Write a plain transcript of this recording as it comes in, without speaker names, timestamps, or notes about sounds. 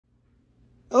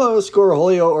Hello,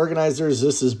 Scoreholio organizers.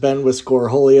 This is Ben with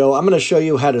Scoreholio. I'm going to show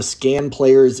you how to scan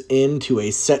players into a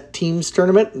set teams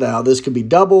tournament. Now, this could be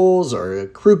doubles or a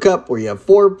crew cup where you have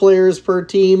 4 players per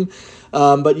team,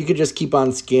 but you could just keep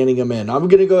on scanning them in. I'm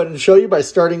going to go ahead and show you by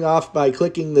starting off by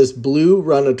clicking this blue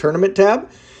Run a Tournament tab.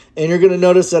 And you're going to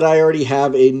notice that I already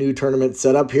have a new tournament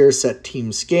set up here, set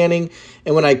team scanning.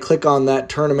 And when I click on that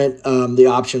tournament, the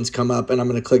options come up, and I'm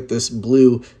going to click this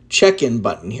blue check-in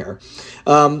button here.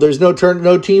 There's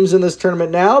no teams in this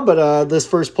tournament now, but this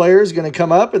first player is going to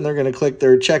come up, and they're going to click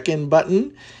their check-in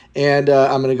button. And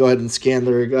I'm going to go ahead and scan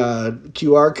their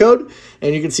QR code.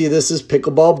 And you can see this is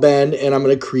Pickleball Ben, and I'm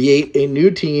going to create a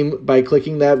new team by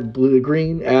clicking that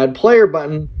blue-green Add Player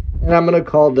button. And I'm going to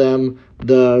call them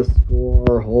the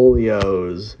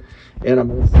Scoreholios. And I'm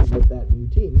going to submit that new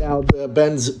team. Now,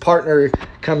 Ben's partner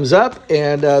comes up,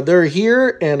 and they're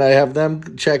here, and I have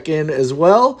them check in as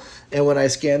well. And when I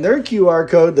scan their QR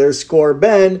code, there's Score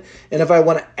Ben. And if I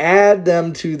want to add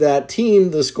them to that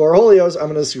team, the Scoreholios, I'm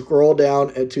going to scroll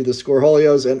down to the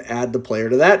Scoreholios and add the player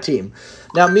to that team.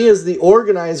 Now, me as the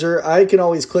organizer, I can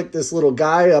always click this little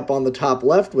guy up on the top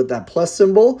left with that plus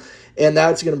symbol, and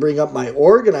that's going to bring up my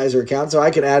organizer account, so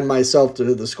I can add myself to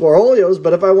the Scoreholios.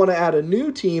 But if I want to add a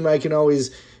new team, I can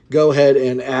always go ahead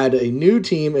and add a new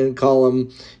team and call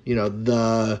them,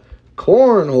 the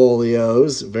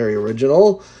Cornholios, very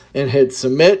original, and hit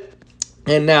submit.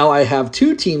 And now I have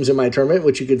 2 teams in my tournament,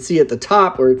 which you can see at the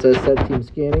top where it says set team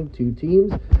scanning, 2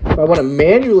 teams. If I want to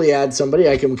manually add somebody,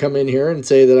 I can come in here and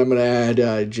say that I'm going to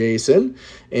add Jason.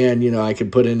 And, I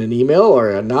can put in an email or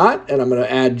a not, and I'm going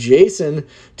to add Jason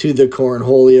to the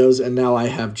Cornholios, and now I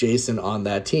have Jason on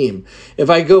that team. If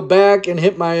I go back and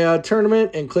hit my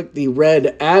tournament and click the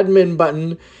red admin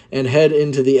button and head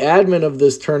into the admin of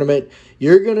this tournament,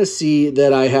 you're going to see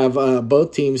that I have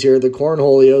both teams here, the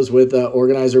Cornholios with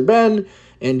organizer Ben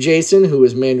and Jason, who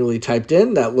is manually typed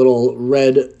in. That little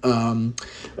red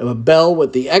bell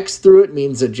with the X through it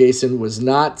means that Jason was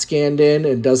not scanned in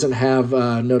and doesn't have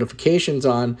notifications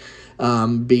on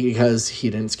because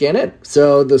he didn't scan it.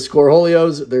 So the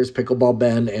Scoreholios, there's Pickleball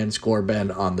Ben and Score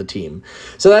Ben on the team.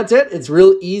 So that's it. It's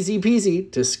real easy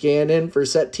peasy to scan in for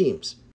set teams.